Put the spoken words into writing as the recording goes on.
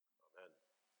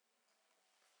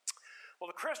Well,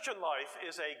 the Christian life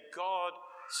is a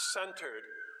God-centered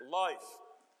life,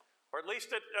 or at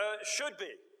least it should be.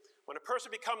 When a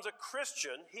person becomes a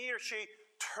Christian, he or she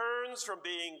turns from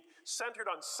being centered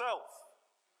on self,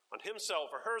 on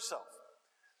himself or herself,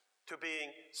 to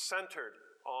being centered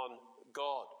on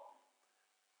God.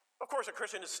 Of course, a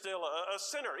Christian is still a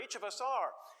sinner. Each of us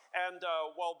are. And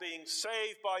while being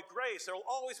saved by grace, there will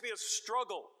always be a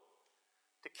struggle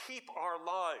to keep our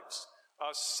lives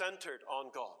centered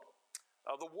on God.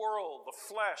 The world, the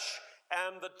flesh,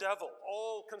 and the devil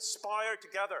all conspire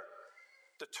together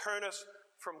to turn us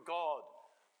from God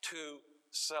to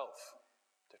self,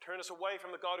 to turn us away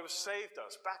from the God who has saved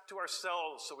us, back to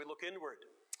ourselves so we look inward,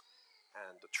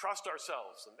 and to trust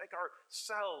ourselves and make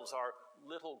ourselves our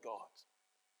little gods.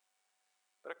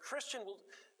 But a Christian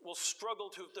will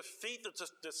struggle to defeat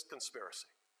this conspiracy.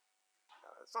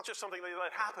 It's not just something they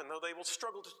let happen, though. They will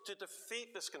struggle to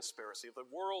defeat this conspiracy of the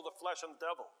world, the flesh, and the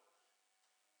devil,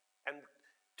 and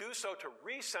do so to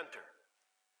recenter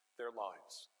their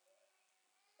lives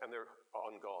and they're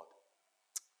on God.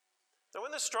 Now,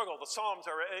 in this struggle, the Psalms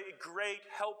are a great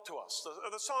help to us.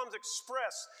 The Psalms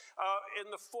express in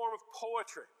the form of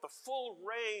poetry the full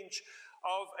range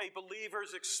of a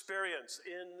believer's experience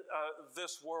in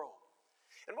this world.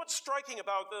 And what's striking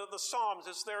about the Psalms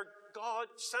is their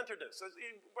God-centeredness.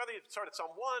 Whether you start at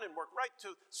Psalm 1 and work right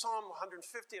to Psalm 150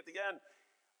 at the end,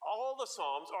 all the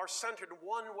Psalms are centered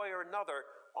one way or another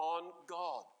on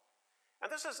God. And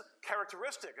this is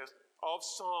characteristic of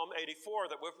Psalm 84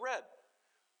 that we've read.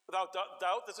 Without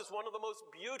doubt, this is one of the most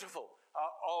beautiful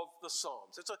of the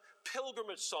Psalms. It's a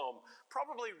pilgrimage psalm,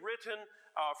 probably written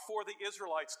for the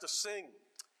Israelites to sing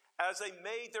as they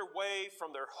made their way from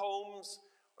their homes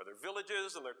or their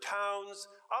villages and their towns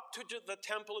up to the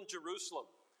temple in Jerusalem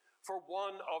for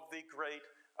one of the great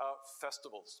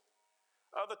festivals.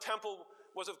 The temple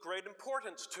was of great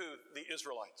importance to the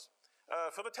Israelites.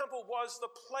 For the temple was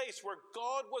the place where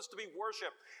God was to be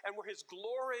worshipped and where his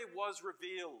glory was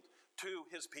revealed to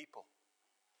his people.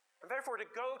 And therefore, to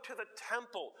go to the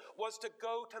temple was to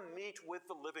go to meet with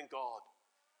the living God.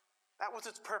 That was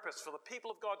its purpose, for the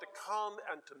people of God to come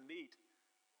and to meet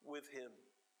with him.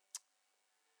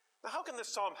 Now, how can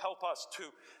this psalm help us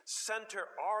to center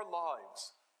our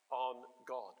lives on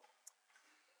God?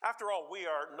 After all, we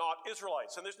are not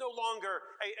Israelites, and there's no longer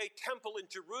a temple in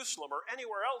Jerusalem or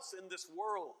anywhere else in this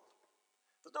world.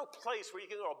 There's no place where you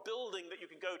can go, a building that you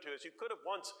can go to, as you could have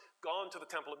once gone to the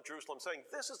temple in Jerusalem, saying,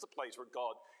 this is the place where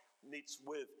God meets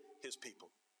with his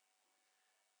people.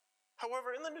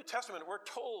 However, in the New Testament, we're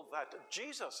told that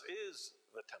Jesus is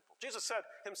the temple. Jesus said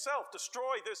himself,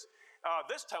 destroy this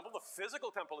temple, the physical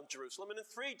temple in Jerusalem, and in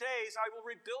 3 days I will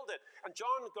rebuild it. And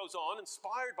John goes on,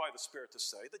 inspired by the Spirit, to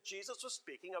say that Jesus was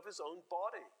speaking of his own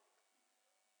body.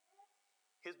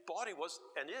 His body was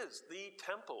and is the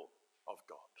temple of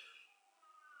God.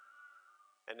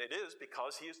 And it is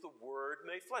because he is the Word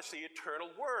made flesh, the eternal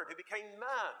Word who became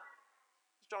man.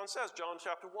 As John says, John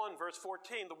chapter 1, verse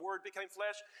 14, the Word became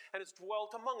flesh and has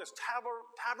dwelt among us,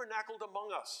 tabernacled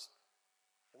among us.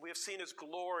 And we have seen his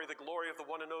glory, the glory of the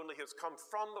one and only who has come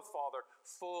from the Father,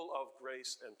 full of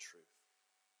grace and truth.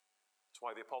 That's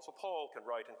why the Apostle Paul can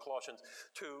write in Colossians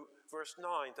 2, verse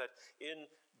 9, that in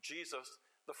Jesus,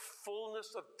 the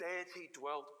fullness of deity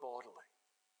dwelt bodily.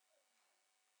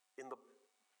 In the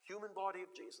human body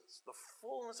of Jesus, the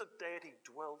fullness of deity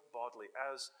dwelt bodily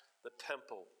as the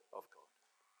temple of God.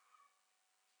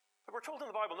 But we're told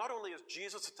in the Bible, not only is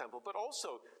Jesus a temple, but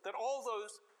also that all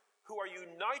those who are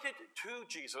united to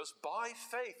Jesus by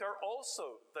faith are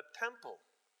also the temple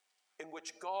in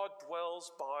which God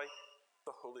dwells by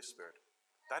the Holy Spirit.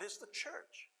 That is the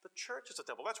church. The church is the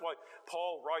temple. That's why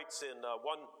Paul writes in 1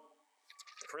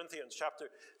 Corinthians chapter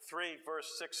 3,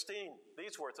 verse 16,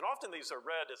 these words. And often these are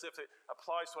read as if it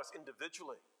applies to us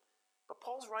individually. But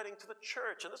Paul's writing to the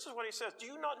church, and this is what he says. Do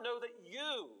you not know that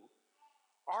you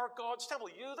are God's temple?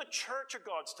 You, the church, are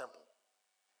God's temple.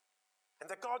 And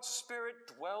that God's Spirit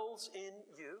dwells in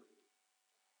you?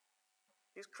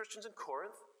 These Christians in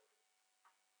Corinth,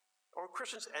 or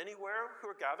Christians anywhere who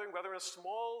are gathering, whether in a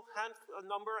small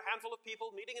handful of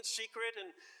people meeting in secret in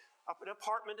an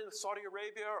apartment in Saudi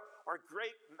Arabia, or a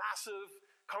great, massive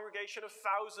congregation of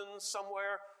thousands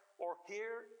somewhere, or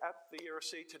here at the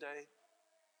ERC today,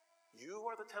 you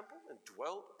are the temple and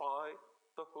dwelt by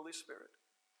the Holy Spirit.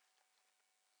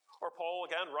 Or Paul,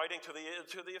 again, writing to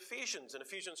the Ephesians in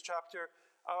Ephesians chapter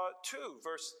 2,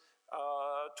 verse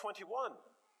 21,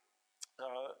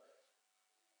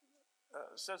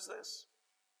 says this,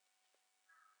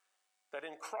 that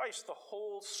in Christ the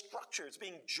whole structure is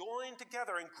being joined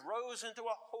together and grows into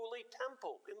a holy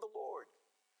temple in the Lord.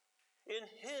 In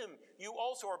him you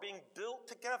also are being built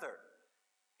together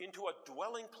into a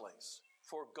dwelling place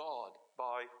for God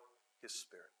by his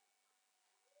Spirit.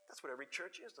 That's what every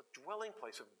church is, the dwelling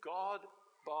place of God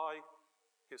by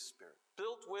his Spirit.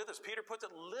 Built with, as Peter puts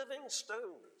it, living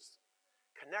stones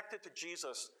connected to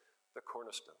Jesus, the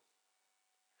cornerstone.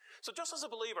 So just as a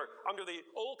believer under the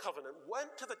Old Covenant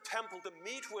went to the temple to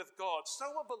meet with God, so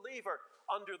a believer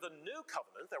under the New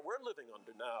Covenant that we're living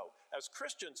under now as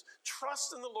Christians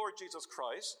trusts in the Lord Jesus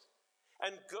Christ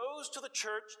and goes to the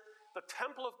church, the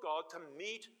temple of God, to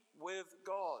meet with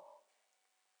God.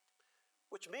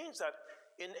 Which means that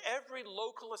in every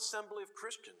local assembly of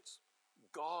Christians,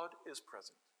 God is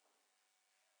present.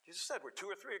 Jesus said, where two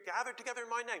or three are gathered together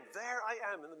in my name, there I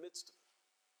am in the midst of them.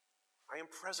 I am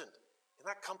present in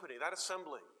that company, that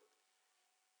assembly.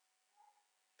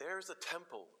 There's the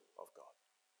temple of God.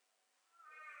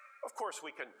 Of course,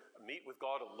 we can meet with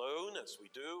God alone, as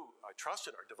we do, I trust,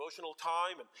 in our devotional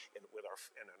time and in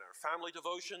our family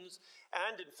devotions,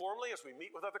 and informally as we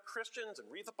meet with other Christians and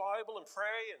read the Bible and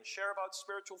pray and share about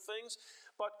spiritual things.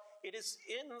 But it is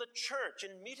in the church,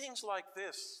 in meetings like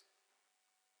this,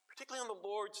 particularly on the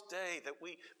Lord's Day, that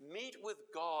we meet with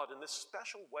God in this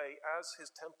special way as his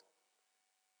temple.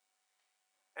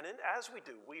 And as we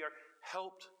do, we are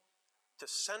helped to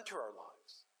center our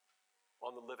lives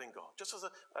on the living God. Just as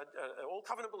an Old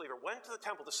Covenant believer went to the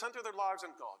temple to center their lives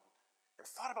on God and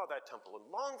thought about that temple and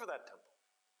longed for that temple,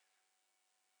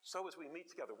 so as we meet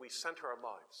together, we center our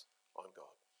lives on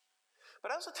God.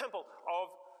 But as a temple of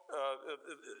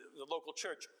the local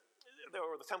church,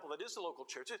 or the temple that is the local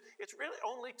church, it's really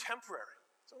only temporary.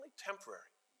 It's only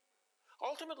temporary.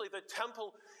 Ultimately, the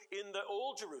temple in the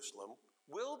Old Jerusalem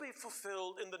will be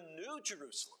fulfilled in the New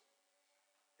Jerusalem,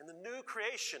 in the new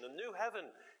creation, a new heaven,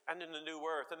 and in the new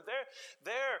earth. And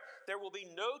there will be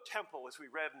no temple, as we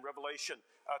read in Revelation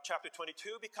chapter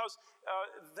 22, because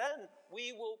then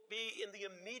we will be in the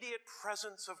immediate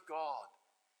presence of God.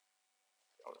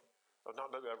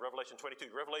 Not Revelation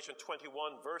 22, Revelation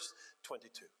 21, verse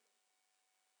 22.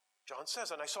 John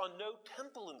says, and I saw no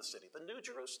temple in the city, the New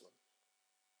Jerusalem,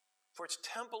 for its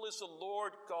temple is the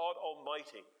Lord God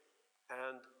Almighty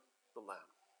and the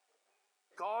Lamb.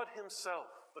 God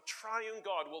himself, the triune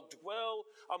God, will dwell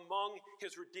among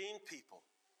his redeemed people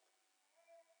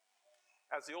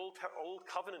as the old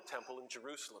covenant temple in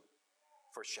Jerusalem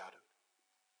foreshadowed.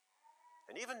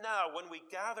 And even now, when we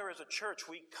gather as a church,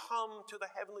 we come to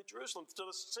the heavenly Jerusalem, to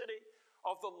the city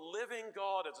of the living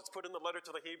God, as it's put in the letter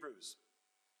to the Hebrews,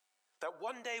 that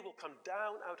one day will come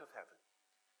down out of heaven.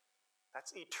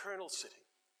 That's eternal city,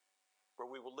 where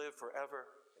we will live forever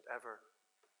and ever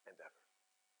and ever.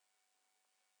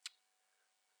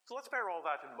 So let's bear all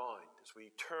that in mind as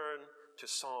we turn to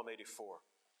Psalm 84.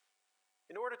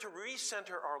 In order to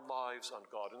recenter our lives on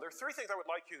God. And there are three things I would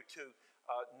like you to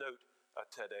note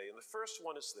today. And the first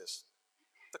one is this: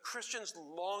 the Christian's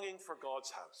longing for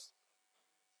God's house.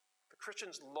 The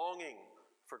Christian's longing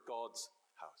for God's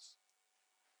house.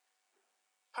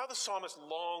 How the psalmist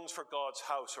longs for God's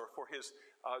house, or for his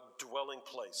dwelling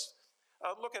place.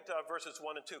 Look at verses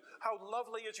 1 and 2. How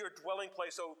lovely is your dwelling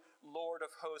place, O Lord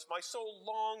of hosts. My soul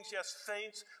longs, yes,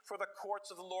 faints for the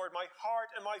courts of the Lord. My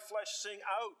heart and my flesh sing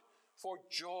out for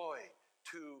joy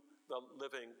to the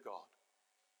living God.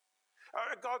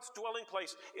 God's dwelling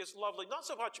place is lovely, not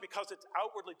so much because it's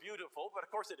outwardly beautiful, but of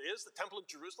course it is. The Temple of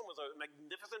Jerusalem was a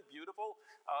magnificent, beautiful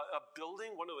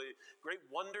building, one of the great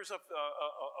wonders of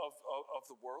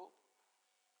the world.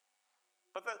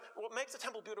 But what makes the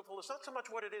temple beautiful is not so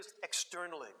much what it is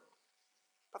externally,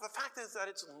 but the fact is that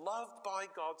it's loved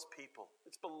by God's people.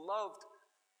 It's beloved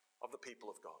of the people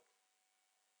of God.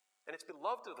 And it's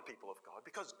beloved of the people of God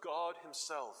because God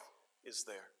himself is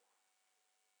there.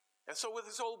 And so with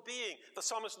his whole being, the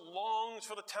psalmist longs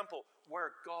for the temple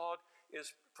where God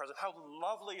is present. How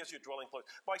lovely is your dwelling place.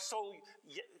 My soul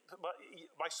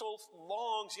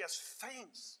longs, yes,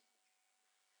 faints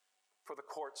for the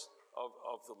courts of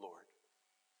the Lord.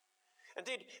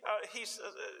 Indeed, he's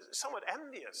somewhat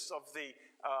envious of the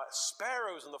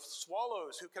sparrows and the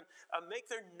swallows who can make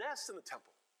their nests in the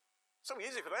temple. So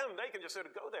easy for them. They can just sort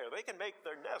of go there. They can make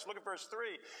their nest. Look at verse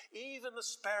 3. Even the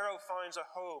sparrow finds a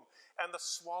home, and the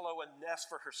swallow a nest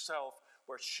for herself,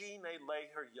 where she may lay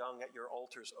her young at your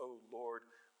altars, O Lord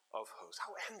of hosts.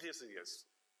 How envious he is.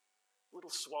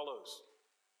 Little swallows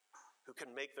who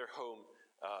can make their home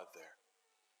there.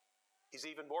 He's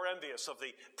even more envious of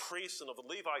the priests and of the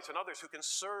Levites and others who can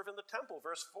serve in the temple.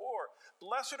 Verse 4,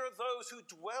 blessed are those who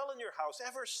dwell in your house,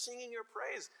 ever singing your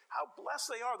praise. How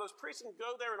blessed they are. Those priests can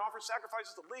go there and offer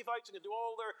sacrifices to Levites and can do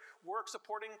all their work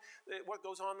supporting what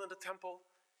goes on in the temple.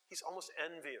 He's almost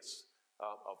envious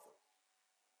of them.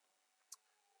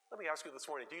 me ask you this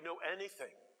morning, do you know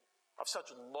anything of such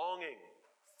longing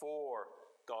for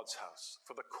God's house,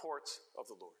 for the courts of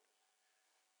the Lord?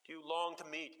 Do you long to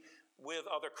meet with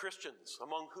other Christians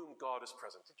among whom God is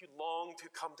present? Did you long to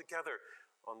come together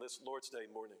on this Lord's Day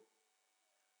morning?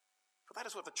 For that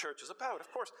is what the church is about.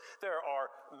 Of course, there are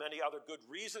many other good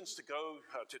reasons to go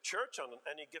to church on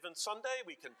any given Sunday.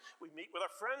 We meet with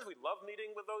our friends. We love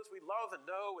meeting with those we love and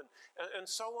know, and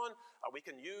so on. We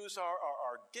can use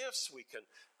our gifts. We can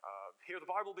hear the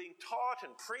Bible being taught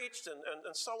and preached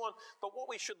and so on. But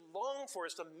what we should long for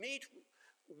is to meet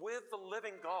with the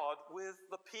living God, with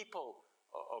the people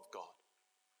of God.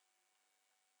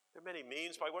 There are many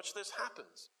means by which this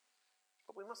happens.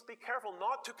 But we must be careful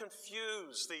not to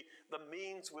confuse the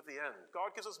means with the end.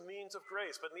 God gives us means of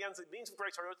grace, but in the end, the means of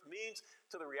grace are means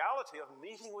to the reality of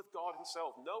meeting with God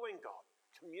himself, knowing God,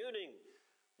 communing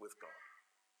with God.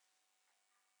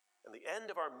 And the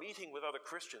end of our meeting with other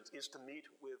Christians is to meet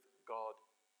with God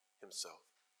himself.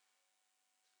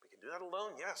 We can do that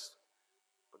alone, yes.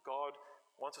 But God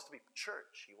wants us to be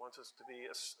church. He wants us to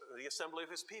be the assembly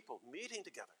of his people, meeting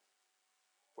together,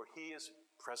 where he is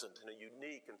present in a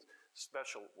unique and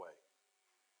special way.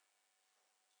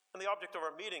 And the object of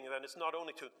our meeting then is not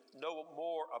only to know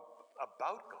more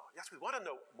about God. Yes, we want to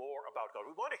know more about God.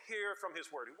 We want to hear from his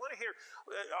word. We want to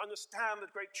understand the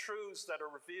great truths that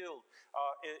are revealed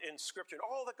in Scripture, and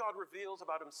all that God reveals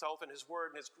about himself and his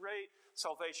word and his great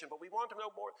salvation. But we want to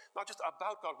know more, not just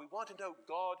about God, we want to know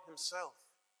God himself.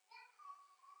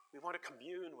 We want to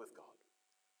commune with God.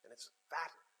 And it's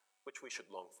that which we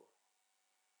should long for.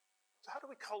 So how do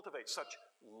we cultivate such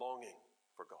longing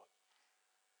for God?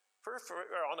 If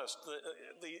we're honest,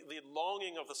 the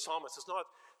longing of the psalmist is not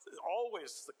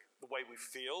always the way we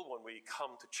feel when we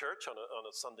come to church on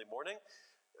a Sunday morning.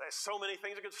 There's so many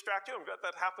things that can distract you. I bet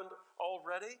that happened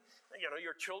already.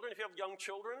 Your children, if you have young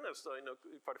children, as I know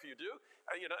quite a few do,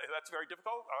 that's very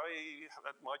difficult.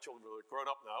 My children are grown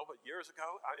up now, but years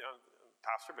ago,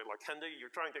 pastor, a bit like Hendy, you're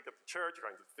trying to get to church, you're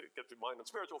trying to get your mind on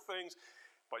spiritual things,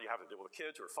 but you have to deal with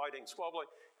kids who are fighting, squabbling,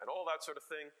 and all that sort of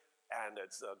thing. And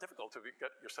it's difficult to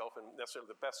get yourself in necessarily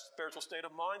the best spiritual state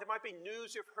of mind. There might be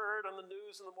news you've heard on the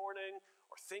news in the morning,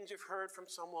 or things you've heard from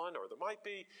someone, or there might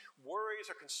be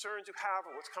worries or concerns you have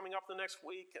or what's coming up the next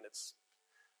week, and it's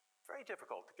very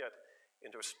difficult to get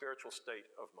into a spiritual state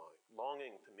of mind,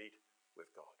 longing to meet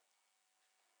with God.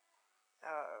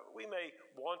 We may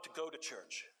want to go to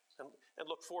church and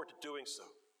look forward to doing so.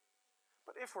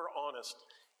 But if we're honest,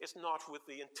 it's not with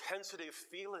the intensity of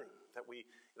feeling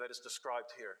that is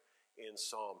described here in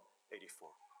Psalm 84.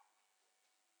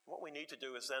 What we need to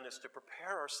do is to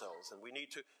prepare ourselves, and we need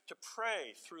to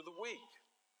pray through the week.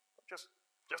 Just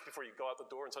before you go out the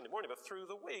door on Sunday morning, but through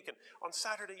the week and on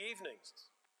Saturday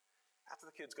evenings, after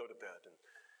the kids go to bed, and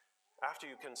after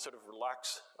you can sort of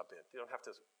relax a bit. You don't have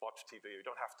to watch TV, you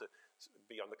don't have to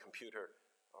be on the computer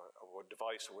or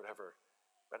device or whatever,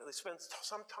 but at least spend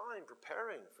some time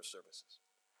preparing for services.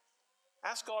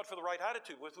 Ask God for the right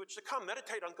attitude with which to come.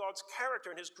 Meditate on God's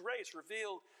character and his grace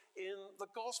revealed in the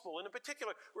gospel. And in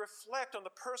particular, reflect on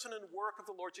the person and work of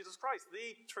the Lord Jesus Christ,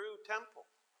 the true temple,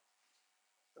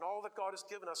 and all that God has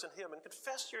given us in him. And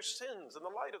confess your sins in the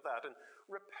light of that and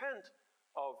repent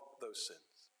of those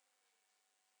sins.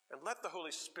 And let the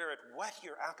Holy Spirit whet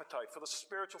your appetite for the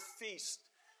spiritual feast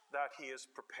that he has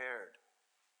prepared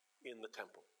in the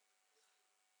temple.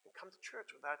 And come to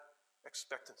church with that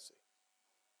expectancy.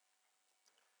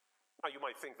 Now, you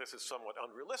might think this is somewhat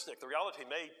unrealistic. The reality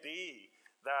may be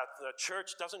that the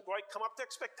church doesn't quite come up to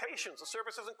expectations. The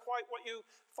service isn't quite what you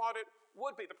thought it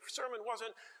would be. The sermon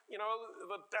wasn't,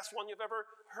 the best one you've ever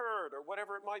heard, or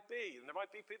whatever it might be. And there might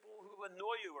be people who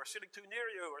annoy you or sitting too near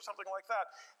you or something like that.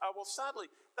 Well, sadly,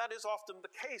 that is often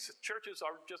the case. Churches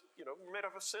are just, made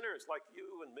up of sinners like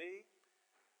you and me.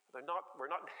 We're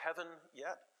not in heaven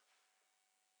yet.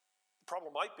 The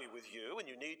problem might be with you, and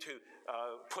you need to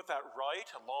put that right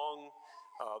along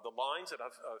the lines that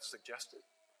I've suggested.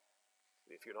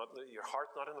 If your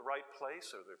heart's not in the right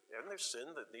place, and there's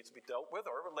sin that needs to be dealt with,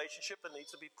 or a relationship that needs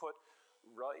to be put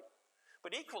right.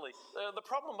 But equally, the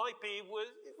problem might be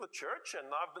with the church,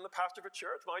 and I've been the pastor of a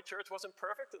church. My church wasn't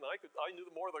perfect, and I knew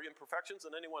more of the imperfections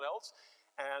than anyone else.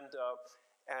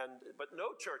 But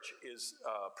no church is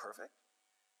perfect.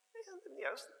 And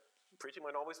yes, preaching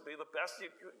might always be the best you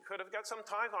could have got.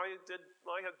 Sometimes I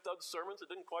had done sermons that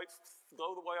didn't quite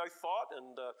go the way I thought,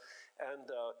 and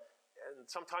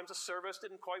sometimes the service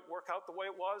didn't quite work out the way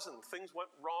it was, and things went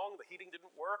wrong. The heating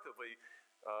didn't work.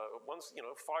 Once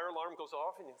fire alarm goes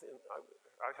off, and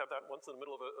I had that once in the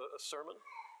middle of a sermon,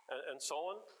 and so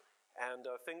on. And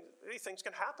these things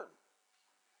can happen.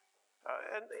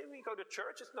 And you go to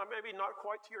church, it's maybe not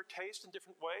quite to your taste in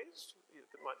different ways.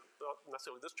 It might not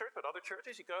necessarily this church, but other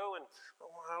churches. You go and, oh,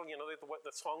 wow,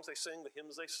 the songs they sing, the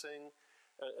hymns they sing,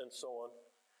 and so on.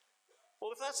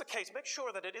 Well, if that's the case, make sure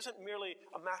that it isn't merely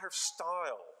a matter of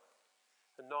style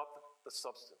and not the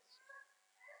substance.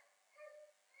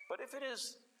 But if it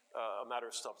is a matter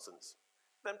of substance,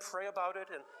 then pray about it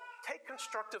and take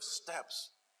constructive steps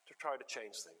to try to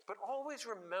change things. But always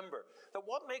remember that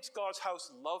what makes God's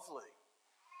house lovely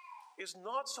is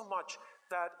not so much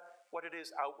that what it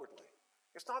is outwardly.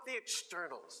 It's not the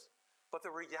externals, but the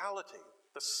reality,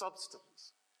 the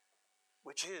substance,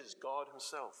 which is God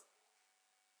himself.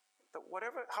 That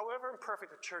however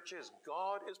imperfect the church is,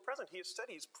 God is present. He has said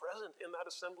he's present in that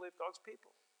assembly of God's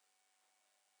people.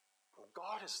 And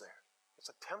God is there.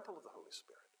 It's a temple of the Holy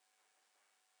Spirit.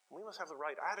 And we must have the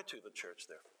right attitude of the church,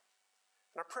 therefore.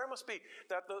 And our prayer must be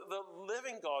that the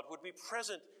living God would be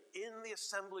present in the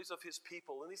assemblies of his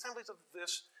people, in the assemblies of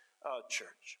this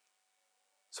church,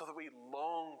 so that we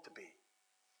long to be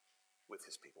with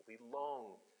his people. We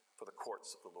long for the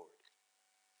courts of the Lord.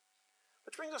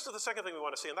 Which brings us to the second thing we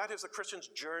want to see, and that is the Christian's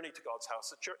journey to God's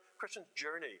house, the Christian's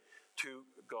journey to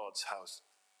God's house.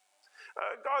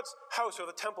 God's house, or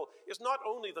the temple, is not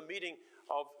only the meeting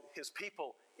of his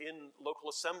people in local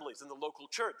assemblies, in the local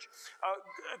church.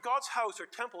 God's house or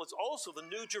temple is also the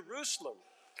New Jerusalem,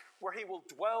 where he will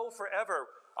dwell forever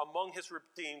among his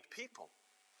redeemed people.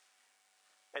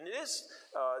 And it is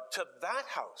to that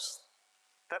house,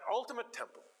 that ultimate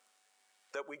temple,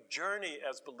 that we journey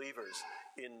as believers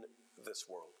in this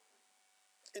world.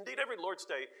 Indeed, every Lord's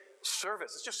Day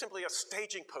service is just simply a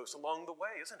staging post along the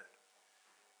way, isn't it?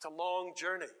 It's a long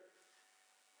journey.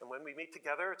 And when we meet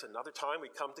together, it's another time we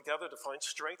come together to find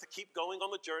strength to keep going on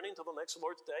the journey until the next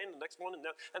Lord's Day and the next one, and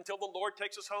until the Lord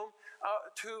takes us home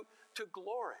to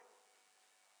glory.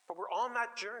 But we're on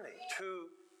that journey to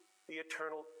the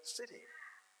eternal city.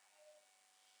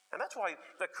 And that's why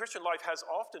the Christian life has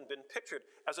often been pictured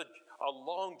as a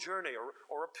long journey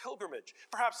or a pilgrimage.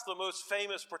 Perhaps the most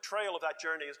famous portrayal of that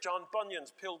journey is John Bunyan's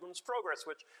Pilgrim's Progress,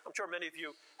 which I'm sure many of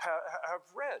you have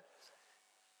read.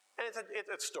 And it's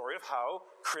a story of how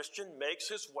Christian makes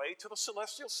his way to the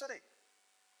celestial city.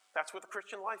 That's what the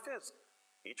Christian life is.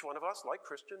 Each one of us, like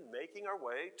Christian, making our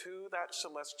way to that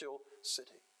celestial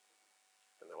city.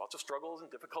 And there are lots of struggles and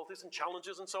difficulties and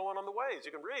challenges and so on the way, as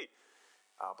you can read.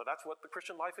 But that's what the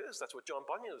Christian life is. That's what John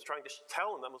Bunyan is trying to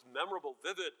tell in that most memorable,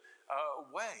 vivid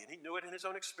way. And he knew it in his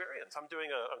own experience. I'm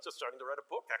just starting to write a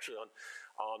book, actually,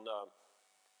 on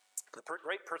the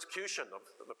great persecution of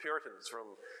the Puritans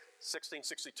from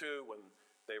 1662, when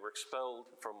they were expelled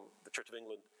from the Church of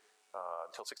England,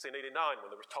 until 1689, when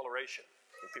there was toleration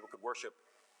and people could worship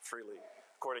freely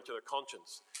according to their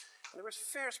conscience. And there was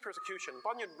fierce persecution.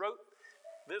 Bunyan wrote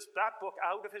that book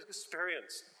out of his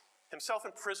experience, himself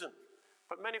in prison,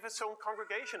 but many of his own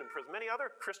congregation in prison, many other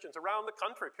Christians around the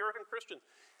country, Puritan Christians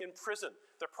in prison,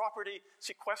 their property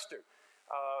sequestered,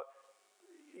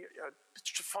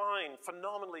 fined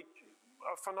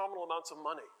phenomenal amounts of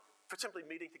money for simply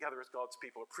meeting together as God's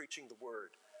people or preaching the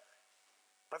word.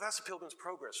 But that's the Pilgrim's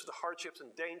Progress, through the hardships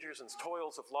and dangers and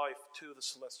toils of life to the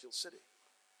celestial city.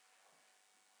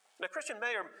 Now, a Christian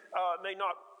may or may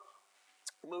not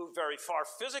move very far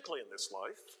physically in this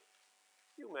life.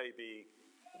 You may be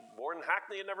born in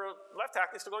Hackney and never left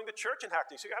Hackney, still going to church in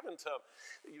Hackney, so you haven't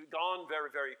you've gone very,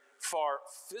 very far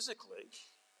physically.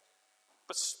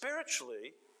 But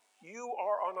spiritually, you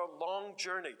are on a long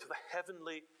journey to the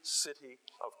heavenly city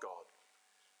of God.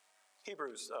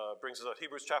 Hebrews brings us out.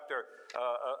 Hebrews chapter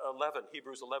 11.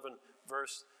 Hebrews 11,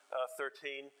 verse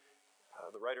 13.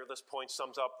 The writer at this point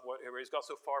sums up where he's got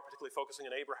so far, particularly focusing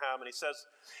on Abraham. And he says,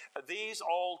 "These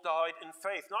all died in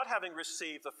faith, not having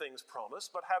received the things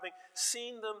promised, but having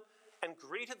seen them and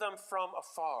greeted them from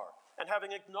afar, and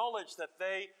having acknowledged that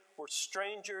they were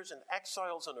strangers and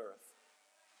exiles on earth."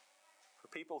 For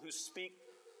people who speak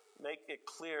make it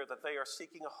clear that they are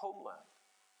seeking a homeland.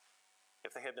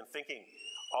 If they had been thinking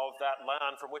of that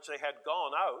land from which they had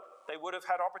gone out, they would have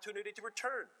had opportunity to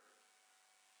return.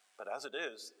 But as it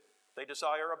is, they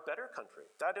desire a better country.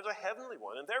 That is a heavenly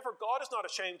one. And therefore God is not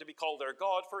ashamed to be called their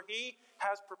God, for he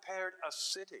has prepared a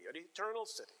city, an eternal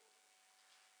city,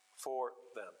 for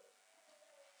them.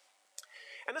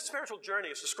 And this spiritual journey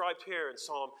is described here in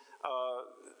Psalm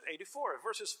 84,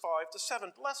 verses 5 to 7.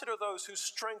 "Blessed are those whose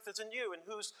strength is in you, and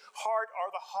whose heart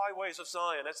are the highways of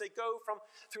Zion. As they go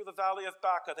through the valley of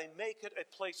Baca, they make it a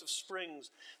place of springs.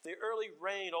 The early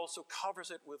rain also covers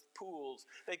it with pools.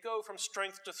 They go from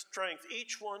strength to strength.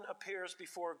 Each one appears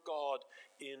before God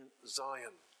in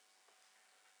Zion."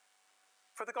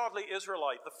 For the godly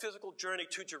Israelite, the physical journey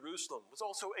to Jerusalem was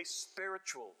also a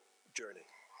spiritual journey.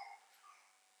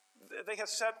 They have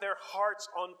set their hearts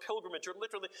on pilgrimage, or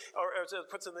literally, or as it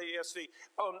puts in the ESV,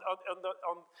 on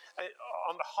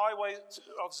the highways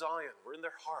of Zion. We're in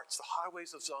their hearts, the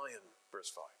highways of Zion, verse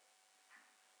 5.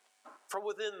 From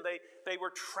within, they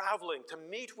were traveling to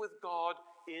meet with God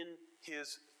in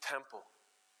his temple.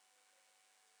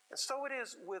 And so it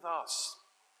is with us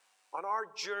on our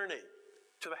journey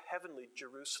to the heavenly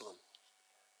Jerusalem.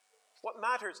 What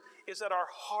matters is that our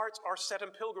hearts are set in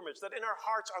pilgrimage, that in our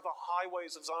hearts are the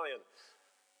highways of Zion.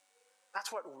 That's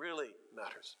what really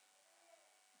matters.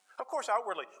 Of course,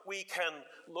 outwardly, we can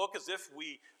look as if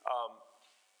we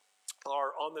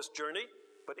are on this journey,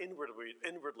 but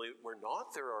inwardly we're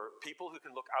not. There are people who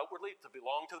can look outwardly to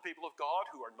belong to the people of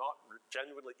God who are not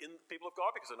genuinely in the people of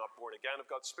God because they're not born again of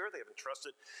God's Spirit. They haven't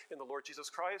trusted in the Lord Jesus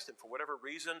Christ, and for whatever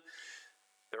reason,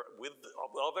 they're with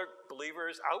other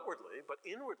believers outwardly, but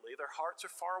inwardly their hearts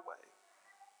are far away.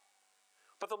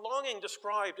 But the longing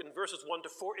described in verses 1 to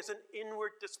 4 is an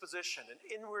inward disposition, an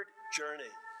inward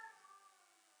journey.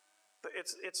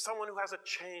 It's someone who has a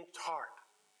changed heart.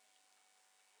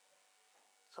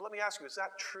 So let me ask you, is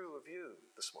that true of you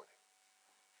this morning?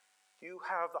 Do you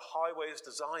have the highways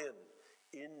to Zion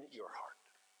in your heart?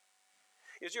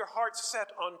 Is your heart set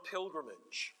on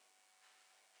pilgrimage?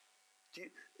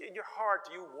 In your heart,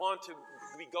 do you want to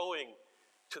be going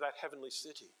to that heavenly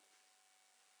city?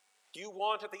 Do you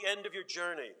want at the end of your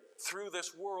journey through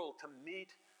this world to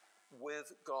meet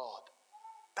with God?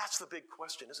 That's the big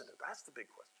question, isn't it? That's the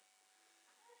big question.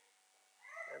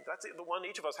 And that's the one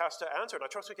each of us has to answer. And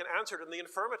I trust we can answer it in the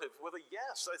affirmative with a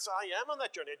yes. I am on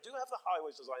that journey. I do have the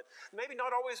highways to Zion. Maybe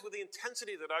not always with the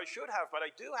intensity that I should have, but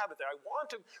I do have it there. I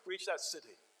want to reach that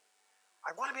city.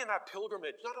 I want to be in that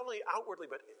pilgrimage, not only outwardly,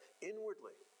 but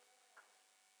inwardly.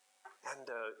 And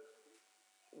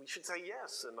we should say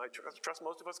yes, and I trust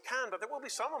most of us can, but there will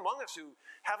be some among us who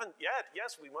haven't yet.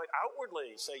 Yes, we might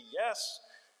outwardly say yes,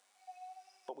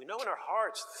 but we know in our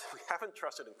hearts we haven't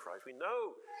trusted in Christ. We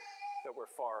know that we're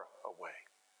far away.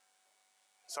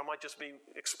 Some might just be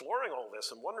exploring all this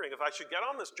and wondering if I should get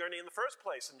on this journey in the first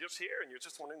place, and just here, and you're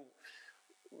just wondering,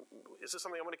 is this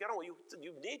something I want to get on? Well,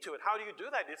 you need to, and how do you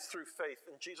do that? It's through faith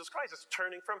in Jesus Christ. It's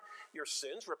turning from your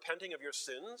sins, repenting of your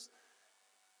sins,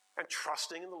 and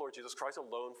trusting in the Lord Jesus Christ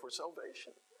alone for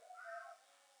salvation.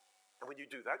 And when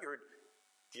you do that, you're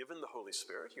given the Holy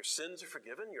Spirit. Your sins are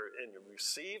forgiven, and you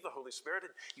receive the Holy Spirit,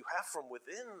 and you have from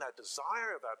within that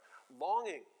desire, that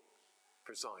longing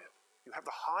for Zion. You have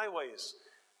the highways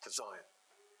to Zion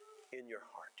in your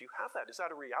heart. Do you have that? Is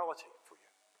that a reality for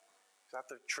you? Is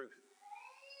that the truth?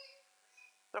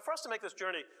 Now, for us to make this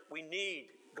journey, we need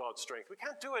God's strength. We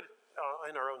can't do it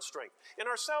in our own strength. In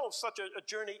ourselves, such a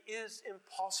journey is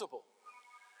impossible.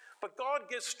 But God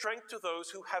gives strength to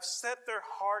those who have set their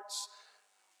hearts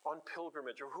on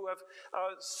pilgrimage, or who have,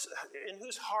 in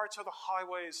whose hearts are the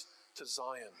highways to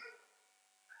Zion.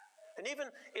 And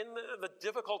even in the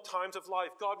difficult times of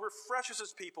life, God refreshes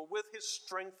his people with his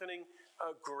strengthening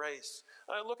grace.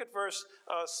 Look at verse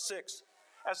 6.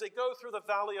 As they go through the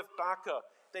valley of Baca,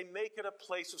 they make it a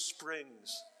place of springs,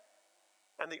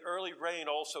 and the early rain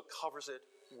also covers it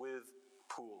with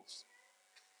pools.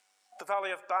 The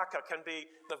valley of Baca can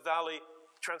be the valley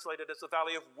translated as the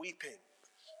valley of weeping,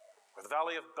 or the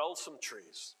valley of balsam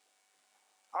trees.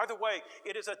 Either way,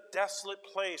 it is a desolate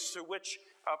place through which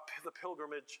the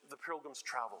pilgrims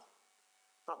travel.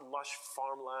 Not lush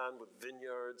farmland with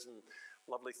vineyards and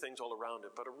lovely things all around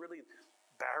it, but a really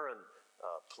barren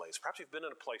place. Perhaps you've been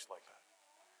in a place like that.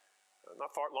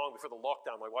 Not far long before the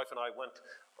lockdown, my wife and I went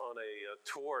on a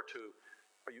tour to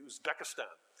Uzbekistan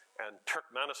and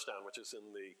Turkmenistan, which is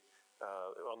on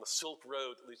the Silk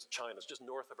Road that leads to China. It's just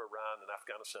north of Iran and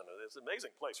Afghanistan. And it's an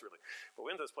amazing place, really. But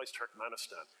we went to this place,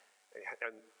 Turkmenistan,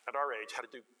 and at our age, had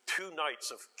to do 2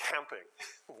 nights of camping,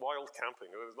 wild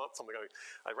camping. It was not something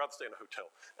I'd rather stay in a hotel.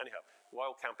 Anyhow,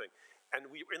 wild camping. And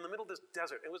we were in the middle of this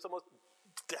desert. It was the most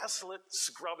desolate,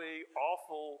 scrubby,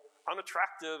 awful,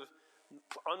 unattractive,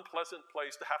 unpleasant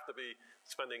place to have to be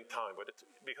spending time. But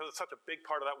because it's such a big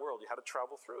part of that world, you had to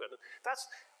travel through it. And that's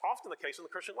often the case in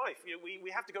the Christian life.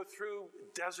 We have to go through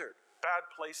desert, bad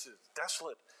places,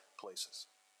 desolate places.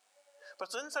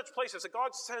 But it's in such places that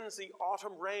God sends the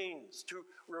autumn rains to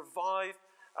revive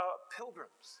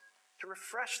pilgrims, to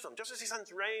refresh them. Just as he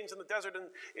sends rains in the desert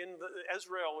in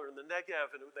Israel or in the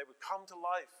Negev, and they would come to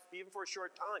life, even for a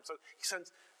short time. So he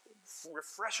sends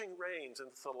refreshing rains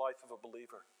into the life of a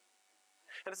believer.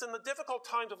 And it's in the difficult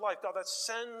times of life, God, that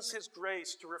sends his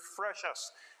grace to refresh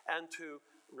us and to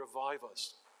revive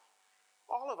us.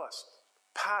 All of us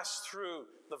pass through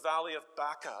the valley of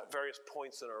Baca at various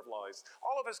points in our lives.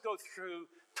 All of us go through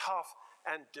tough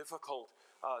and difficult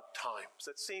times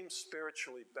that seem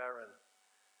spiritually barren.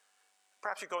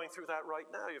 Perhaps you're going through that right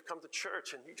now. You've come to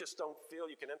church and you just don't feel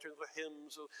you can enter the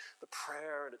hymns or the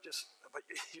prayer, and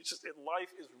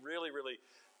life is really, really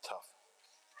tough.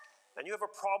 And you have a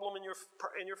problem in your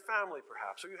family,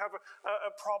 perhaps, or you have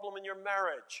a problem in your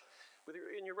marriage,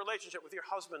 in your relationship with your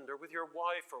husband or with your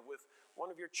wife or with one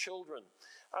of your children.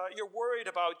 You're worried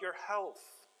about your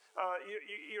health.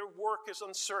 Your work is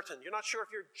uncertain. You're not sure if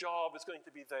your job is going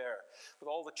to be there with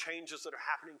all the changes that are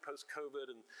happening post-COVID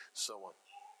and so on.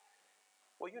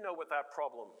 Well, you know what that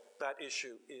problem, that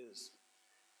issue is.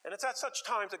 And it's at such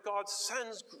times that God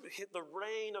sends the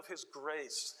rain of his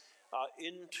grace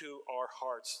into our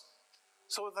hearts,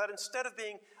 so that instead of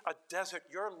being a desert,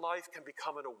 your life can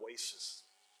become an oasis.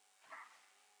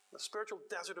 The spiritual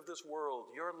desert of this world,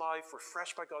 your life,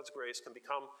 refreshed by God's grace, can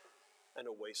become an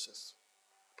oasis,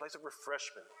 a place of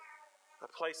refreshment, a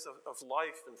place of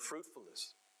life and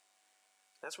fruitfulness.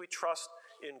 As we trust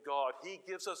in God, he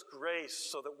gives us grace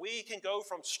so that we can go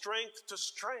from strength to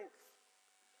strength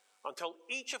until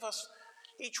each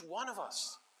one of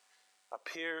us,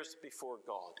 appears before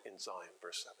God in Zion,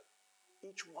 verse 7.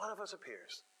 Each one of us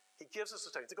appears. He gives us the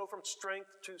strength to go from strength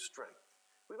to strength.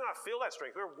 We may not feel that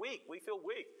strength. We're weak. We feel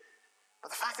weak.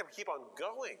 But the fact that we keep on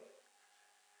going,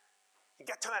 and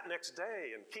get to that next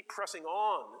day and keep pressing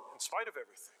on in spite of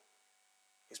everything,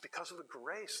 is because of the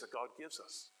grace that God gives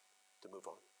us to move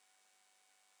on.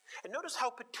 And notice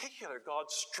how particular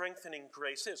God's strengthening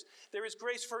grace is. There is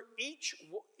grace for each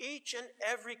and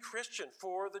every Christian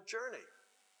for the journey.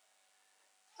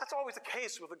 That's always the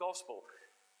case with the gospel.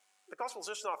 The gospel is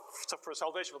just not for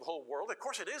salvation for the whole world. Of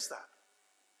course it is that.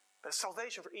 But it's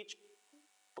salvation for each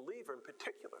believer in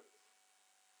particular.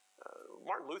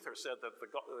 Martin Luther said that the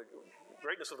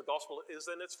greatness of the gospel is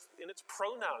in its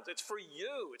pronouns. It's for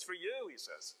you. It's for you, he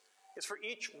says. It's for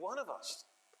each one of us.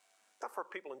 Not for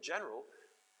people in general,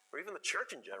 or even the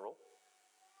church in general,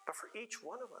 but for each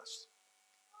one of us.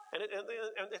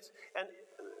 And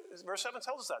verse 7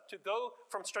 tells us that to go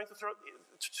from strength to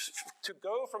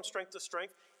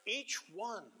strength, each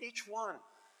one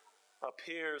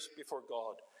appears before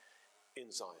God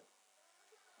in Zion.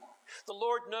 The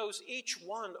Lord knows each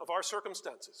one of our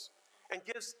circumstances and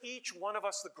gives each one of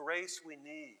us the grace we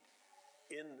need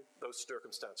in those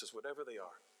circumstances, whatever they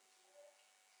are.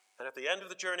 And at the end of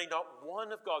the journey, not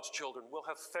one of God's children will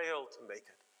have failed to make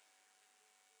it.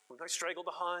 We might straggle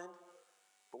behind,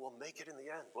 but we'll make it in the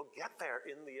end. We'll get there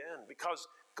in the end because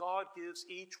God gives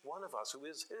each one of us who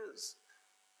is his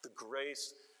the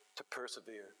grace to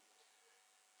persevere.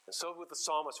 And so with the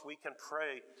psalmist, we can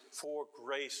pray for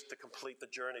grace to complete the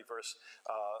journey. Verse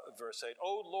 8,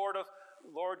 O Lord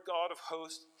God of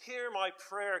hosts, hear my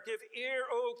prayer. Give ear,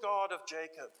 O God of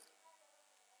Jacob.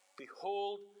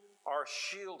 Behold our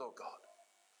shield, O God.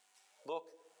 Look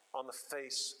on the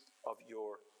face of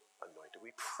your anointed.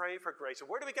 We pray for grace. And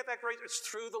where do we get that grace? It's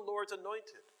through the Lord's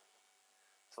anointed.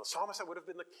 So the psalmist that would have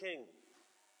been the king.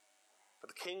 But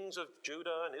the kings of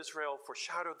Judah and Israel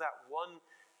foreshadowed that one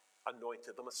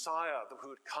anointed, the Messiah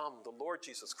who would come, the Lord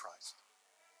Jesus Christ.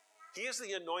 He is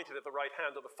the anointed at the right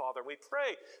hand of the Father. We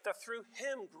pray that through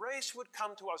him grace would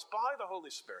come to us by the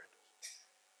Holy Spirit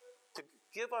to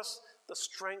give us the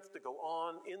strength to go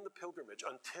on in the pilgrimage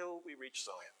until we reach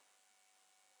Zion.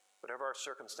 Whatever our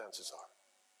circumstances are,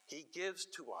 he gives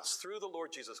to us through the Lord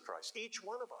Jesus Christ, each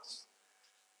one of us,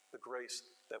 the grace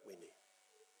that we need.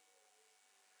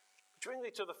 Which brings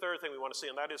me to the third thing we want to see,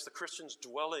 and that is the Christians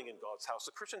dwelling in God's house.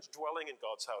 The Christians dwelling in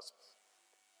God's house.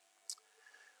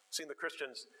 We've seen the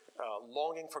Christians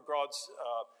longing for God's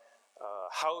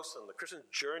house and the Christian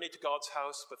journey to God's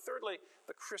house. But thirdly,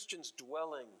 the Christians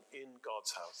dwelling in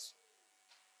God's house.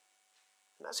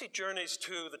 And as he journeys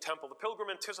to the temple, the pilgrim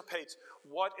anticipates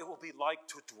what it will be like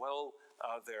to dwell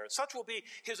there. Such will be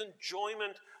his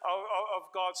enjoyment of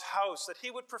God's house, that he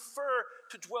would prefer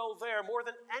to dwell there more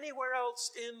than anywhere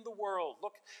else in the world.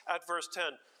 Look at verse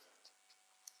 10.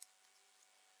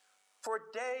 For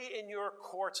a day in your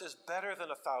courts is better than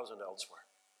 1,000 elsewhere.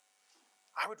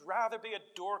 I would rather be a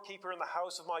doorkeeper in the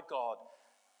house of my God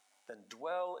than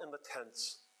dwell in the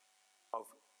tents of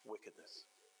wickedness.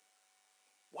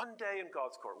 One day in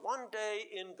God's court, one day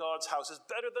in God's house is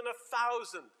better than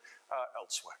 1,000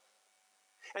 elsewhere.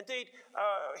 Indeed,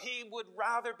 he would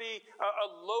rather be a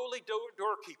lowly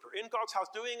doorkeeper in God's house,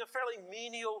 doing a fairly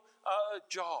menial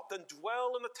job, than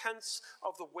dwell in the tents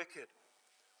of the wicked,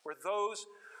 where those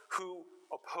who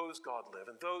oppose God live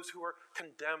and those who are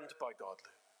condemned by God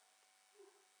live.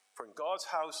 For in God's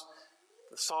house,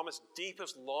 the psalmist's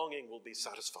deepest longing will be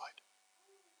satisfied.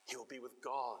 He will be with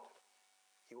God.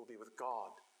 He will be with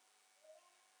God.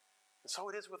 And so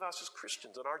it is with us as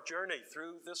Christians in our journey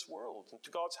through this world and to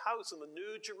God's house in the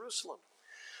New Jerusalem.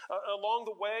 Along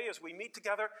the way, as we meet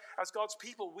together as God's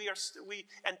people, we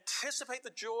anticipate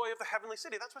the joy of the heavenly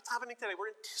city. That's what's happening today.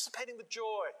 We're anticipating the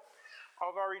joy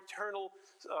of our eternal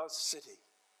city.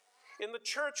 In the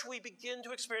church, we begin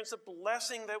to experience the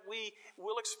blessing that we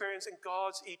will experience in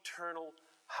God's eternal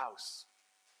house.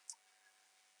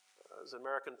 As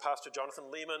American pastor Jonathan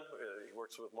Leeman, he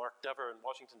works with Mark Dever in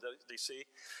Washington, D.C.,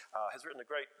 has written a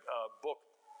great book.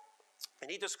 And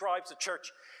he describes the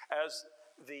church as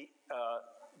the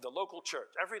local church,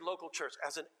 every local church,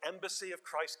 as an embassy of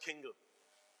Christ's kingdom.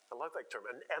 I love that term,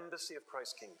 an embassy of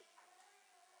Christ's kingdom.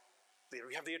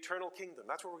 We have the eternal kingdom.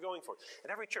 That's what we're going for.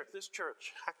 And every church, this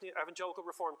church, Hackney Evangelical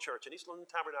Reformed Church, and East London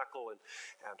Tabernacle, and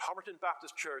Homerton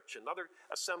Baptist Church, and other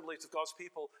assemblies of God's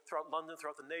people throughout London,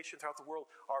 throughout the nation, throughout the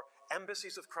world, are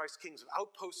embassies of Christ's kingdom,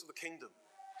 outposts of the kingdom.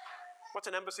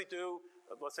 What's an embassy do?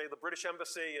 Let's say the British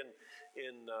Embassy in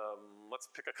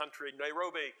let's pick a country,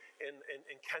 Nairobi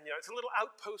in Kenya. It's a little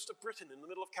outpost of Britain in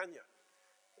the middle of Kenya.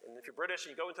 And if you're British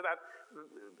and you go into that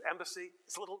embassy,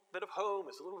 it's a little bit of home,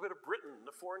 it's a little bit of Britain in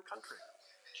a foreign country.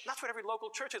 And that's what every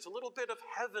local church is, a little bit of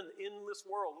heaven in this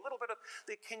world, a little bit of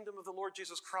the kingdom of the Lord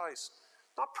Jesus Christ.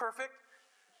 Not perfect.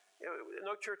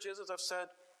 No church is, as I've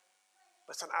said,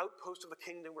 but it's an outpost of the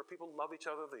kingdom where people love each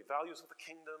other, the values of the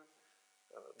kingdom,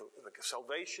 the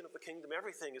salvation of the kingdom,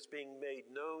 everything is being made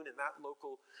known in that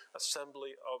local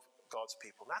assembly of God's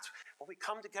people. And that's when we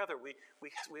come together, we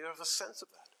have a sense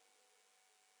of that.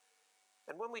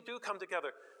 And when we do come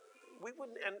together, we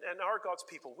wouldn't, and are God's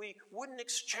people, we wouldn't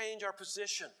exchange our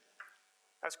position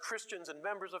as Christians and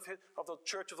members of the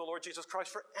Church of the Lord Jesus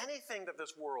Christ for anything that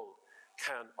this world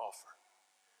can offer.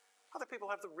 Other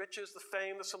people have the riches, the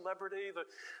fame, the celebrity,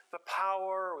 the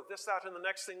power, or this, that, and the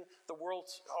next thing the world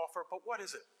offer. But what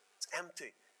is it? It's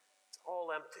empty. It's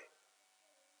all empty.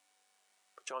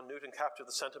 But John Newton captured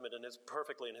the sentiment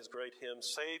perfectly in his great hymn,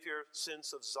 Savior,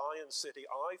 since of Zion city,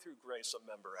 I through grace a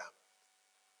member am.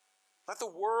 Let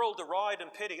the world deride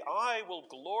and pity. I will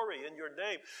glory in your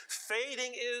name.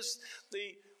 Fading is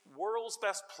the world's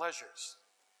best pleasures,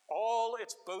 all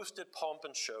its boasted pomp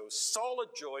and show, solid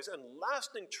joys and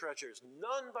lasting treasures,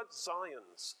 none but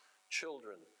Zion's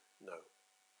children know.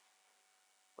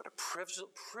 What a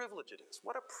privilege it is.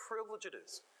 What a privilege it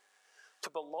is to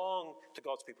belong to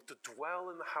God's people, to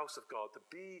dwell in the house of God, to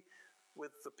be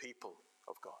with the people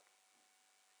of God.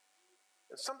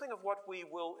 And something of what we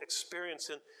will experience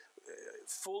in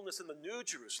fullness in the New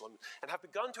Jerusalem and have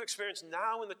begun to experience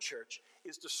now in the church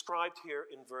is described here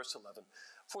in verse 11.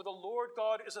 For the Lord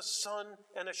God is a sun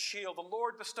and a shield. The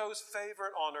Lord bestows favor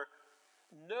and honor.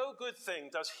 No good thing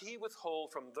does he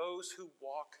withhold from those who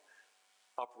walk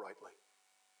uprightly.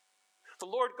 The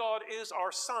Lord God is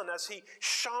our sun as he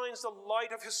shines the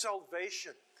light of his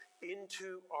salvation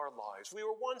into our lives. We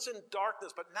were once in darkness,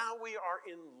 but now we are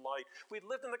in light. We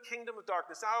lived in the kingdom of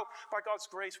darkness. Now, by God's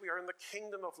grace, we are in the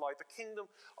kingdom of light, the kingdom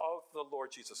of the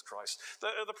Lord Jesus Christ.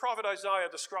 The prophet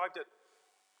Isaiah described it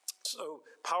so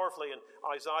powerfully in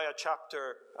Isaiah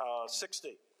chapter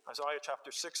 60. Isaiah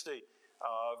chapter 60,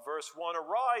 verse 1.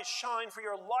 Arise, shine, for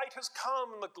your light has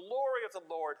come, and the glory of the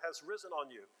Lord has risen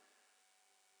on you.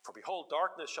 For behold,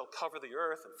 darkness shall cover the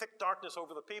earth, and thick darkness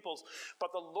over the peoples.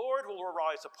 But the Lord will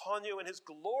arise upon you, and his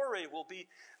glory will be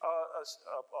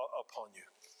upon you.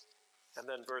 And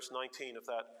then verse 19 of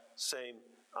that same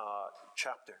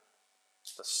chapter.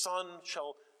 The sun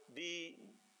shall be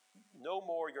no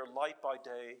more your light by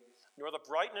day, nor the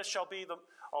brightness shall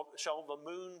the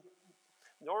moon,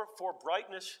 nor for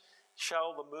brightness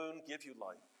shall the moon give you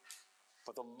light.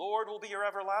 For the Lord will be your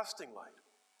everlasting light,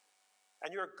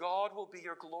 and your God will be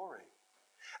your glory.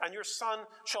 And your sun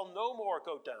shall no more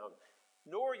go down,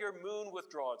 nor your moon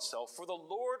withdraw itself, for the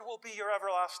Lord will be your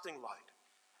everlasting light,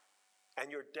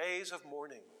 and your days of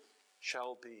mourning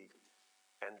shall be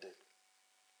ended.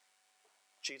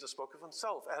 Jesus spoke of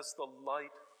himself as the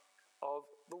light of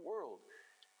the world.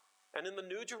 And in the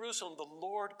New Jerusalem, the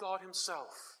Lord God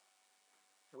himself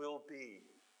will be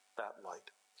that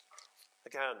light.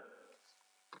 Again,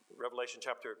 Revelation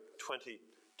chapter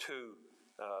 22,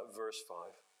 verse 5.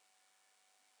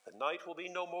 The night will be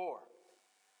no more.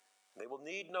 They will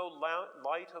need no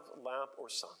light of lamp or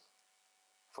sun.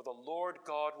 For the Lord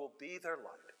God will be their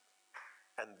light,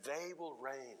 and they will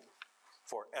reign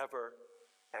forever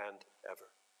and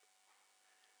ever.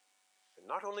 And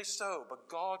not only so, but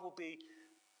God will be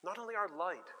not only our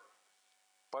light,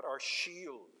 but our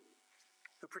shield,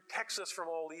 who protects us from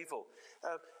all evil.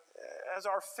 as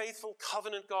our faithful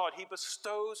covenant God, he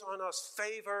bestows on us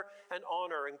favor and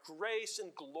honor and grace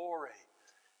and glory,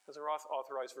 as our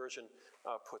Authorized Version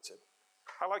puts it.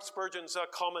 I like Spurgeon's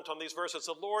comment on these verses.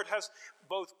 The Lord has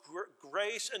both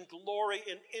grace and glory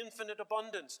in infinite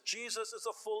abundance. Jesus is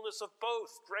the fullness of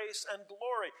both grace and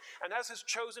glory. And as his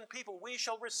chosen people, we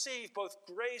shall receive both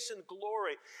grace and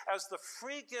glory as the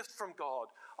free gift from God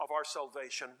of our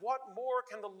salvation. What more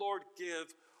can the Lord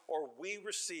give or we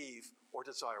receive or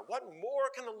desire? What more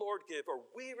can the Lord give or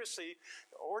we receive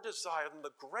or desire than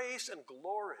the grace and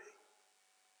glory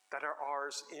that are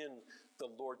ours in the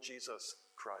Lord Jesus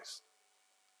Christ?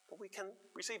 But we can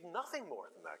receive nothing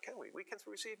more than that, can we? We can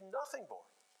receive nothing more.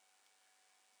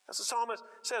 As the psalmist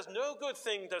says, no good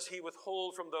thing does he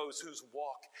withhold from those whose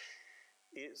walk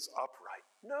is upright.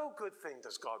 No good thing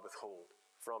does God withhold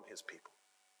from his people.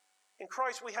 In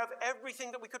Christ, we have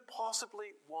everything that we could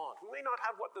possibly want. We may not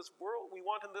have what we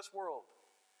want in this world,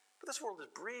 but this world is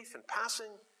brief and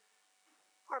passing.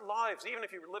 Our lives, even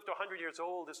if you lived 100 years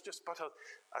old, is just but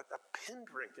a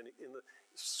pinprick in the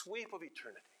sweep of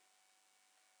eternity.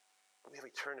 We have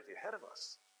eternity ahead of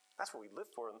us. That's what we live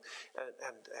for,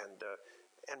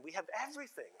 and we have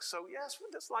everything. So yes,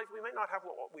 in this life we may not have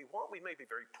what we want. We may be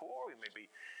very poor. We may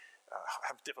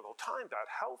have a difficult time, bad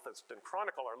health that's been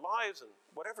chronicle our lives, and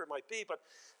whatever it might be. But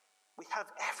we have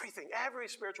everything, every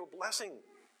spiritual blessing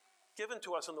given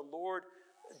to us in the Lord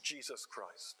Jesus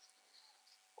Christ.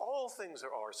 All things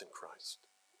are ours in Christ.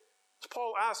 As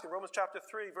Paul asks in Romans chapter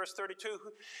 3, verse 32,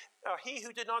 he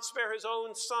who did not spare his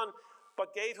own son,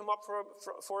 but gave him up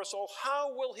for us all,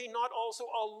 how will he not also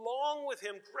along with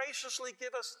him graciously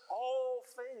give us all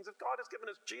things? If God has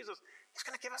given us Jesus, he's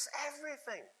going to give us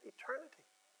everything, eternity.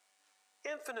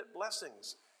 Infinite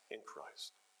blessings in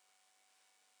Christ.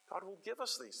 God will give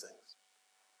us these things.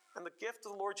 And the gift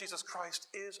of the Lord Jesus Christ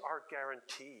is our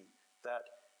guarantee that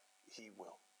he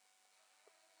will.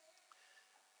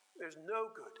 There's no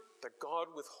good that God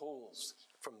withholds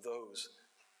from those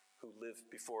who live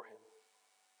before him.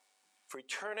 For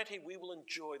eternity, we will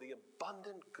enjoy the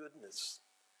abundant goodness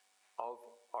of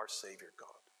our Savior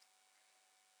God.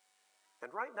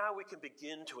 And right now we can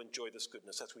begin to enjoy this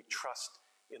goodness as we trust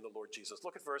in the Lord Jesus.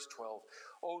 Look at verse 12.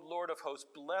 O Lord of hosts,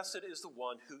 blessed is the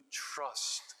one who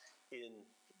trusts in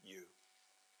you.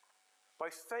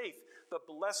 By faith, the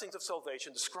blessings of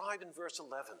salvation described in verse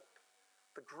 11,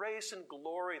 the grace and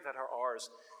glory that are ours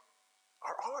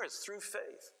through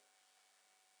faith.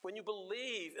 When you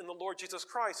believe in the Lord Jesus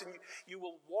Christ and you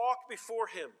will walk before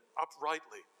him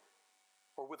uprightly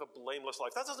or with a blameless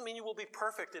life. That doesn't mean you will be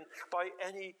perfect by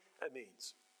any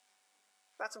means.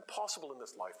 That's impossible in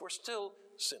this life. We're still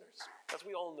sinners, as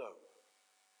we all know.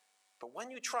 But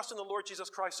when you trust in the Lord Jesus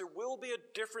Christ, there will be a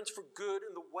difference for good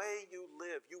in the way you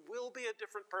live. You will be a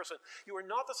different person. You are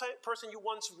not the same person you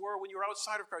once were when you were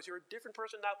outside of Christ. You're a different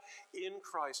person now in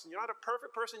Christ. And you're not a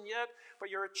perfect person yet,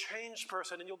 but you're a changed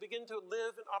person. And you'll begin to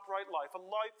live an upright life, a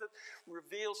life that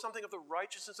reveals something of the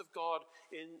righteousness of God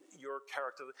in your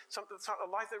character, a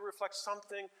life that reflects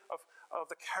something of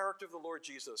the character of the Lord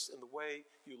Jesus in the way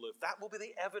you live. That will be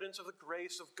the evidence of the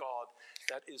grace of God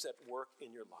that is at work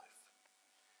in your life.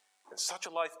 And such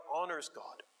a life honors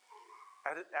God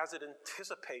as it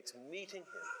anticipates meeting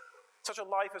him. Such a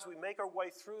life, as we make our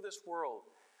way through this world,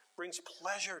 brings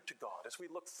pleasure to God as we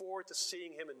look forward to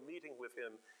seeing him and meeting with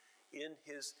him in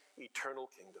his eternal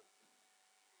kingdom.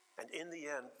 And in the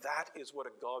end, that is what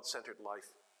a God-centered life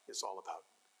is all about.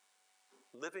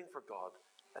 Living for God,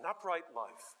 an upright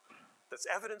life that's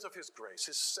evidence of his grace,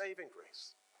 his saving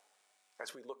grace,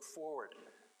 as we look forward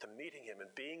to meeting him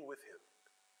and being with him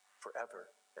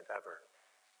forever and ever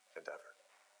and ever.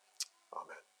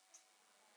 Amen.